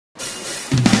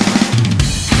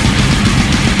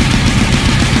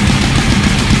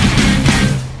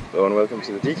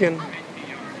welcome to the Deacon.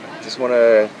 Just want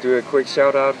to do a quick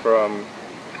shout out from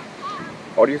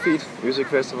AudioFeed Music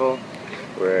Festival,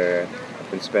 where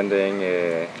I've been spending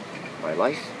my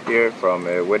life here from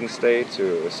Wednesday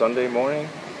to Sunday morning.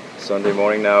 Sunday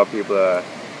morning now, people are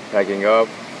packing up.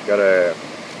 Got a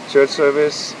church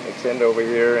service attend over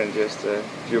here in just a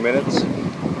few minutes,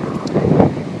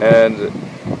 and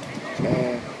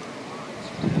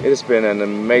it has been an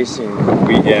amazing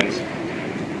weekend.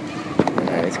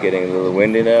 It's getting a little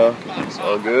windy now. It's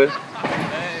all good.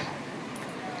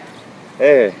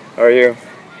 Hey, how are you?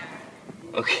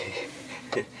 Okay.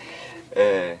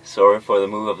 Sorry for the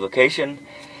move of location.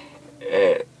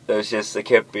 There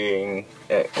kept being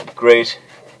great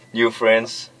new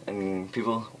friends and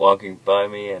people walking by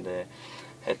me, and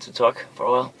had to talk for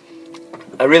a while.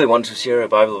 I really want to share a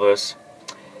Bible verse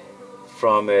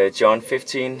from John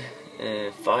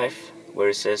 15:5, where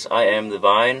it says, "I am the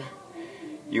vine,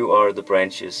 you are the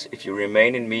branches. If you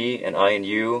remain in me and I in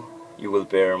you, you will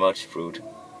bear much fruit.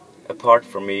 Apart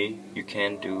from me, you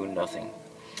can do nothing."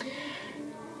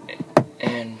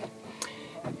 And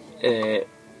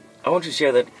I want to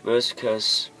share that verse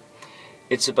because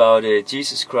it's about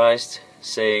Jesus Christ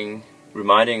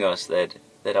reminding us that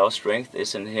our strength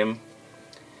is in Him,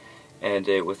 and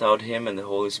without Him and the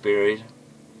Holy Spirit,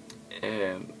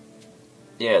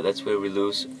 that's where we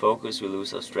lose focus, we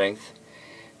lose our strength,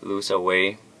 we lose our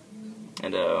way,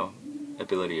 and our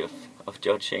ability of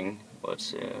judging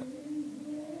what's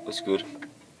good.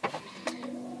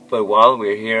 But while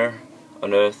we're here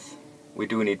on earth, we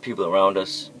do need people around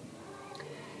us,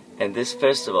 and this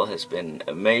festival has been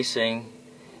amazing.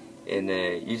 And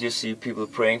you just see people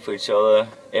praying for each other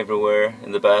everywhere,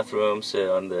 in the bathrooms,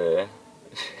 on the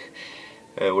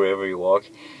wherever you walk.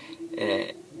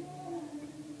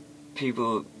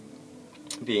 People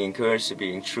being encouraged to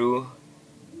being true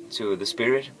to the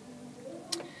Spirit,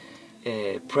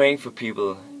 praying for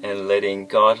people and letting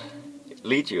God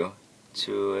lead you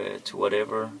to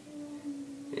whatever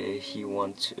He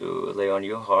wants to lay on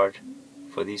your heart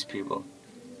for these people.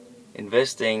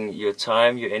 Investing your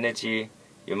time, your energy,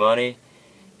 your money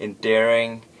in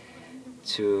daring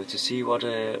to see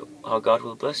how God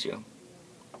will bless you.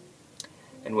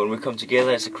 And when we come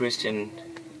together as a Christian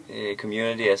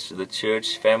community, as the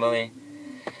church family,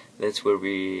 that's where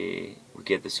we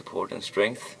get the support and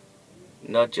strength,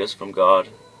 not just from God,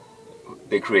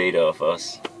 the creator of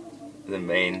us, the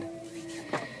main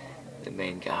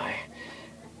guy,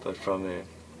 but from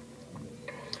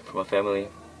a family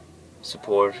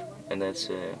support, and that's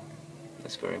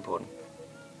very important.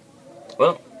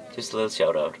 Well, just a little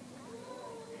shout out.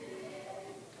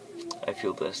 I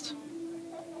feel blessed,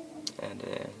 and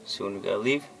soon we gotta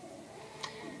leave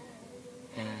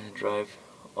and drive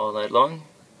all night long,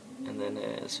 and then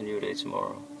it's a new day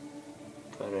tomorrow.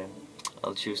 But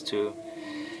I'll choose to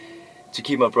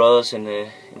keep my brothers in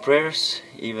prayers,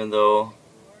 even though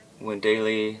when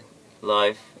daily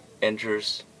life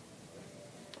enters,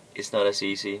 it's not as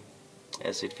easy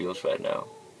as it feels right now.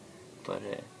 But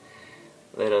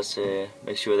let us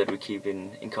make sure that we keep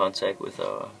in contact with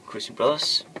our Christian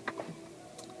brothers,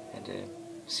 and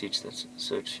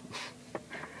search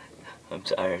I'm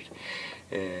tired,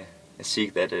 and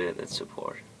seek that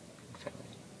support.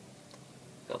 Family.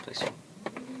 God bless you.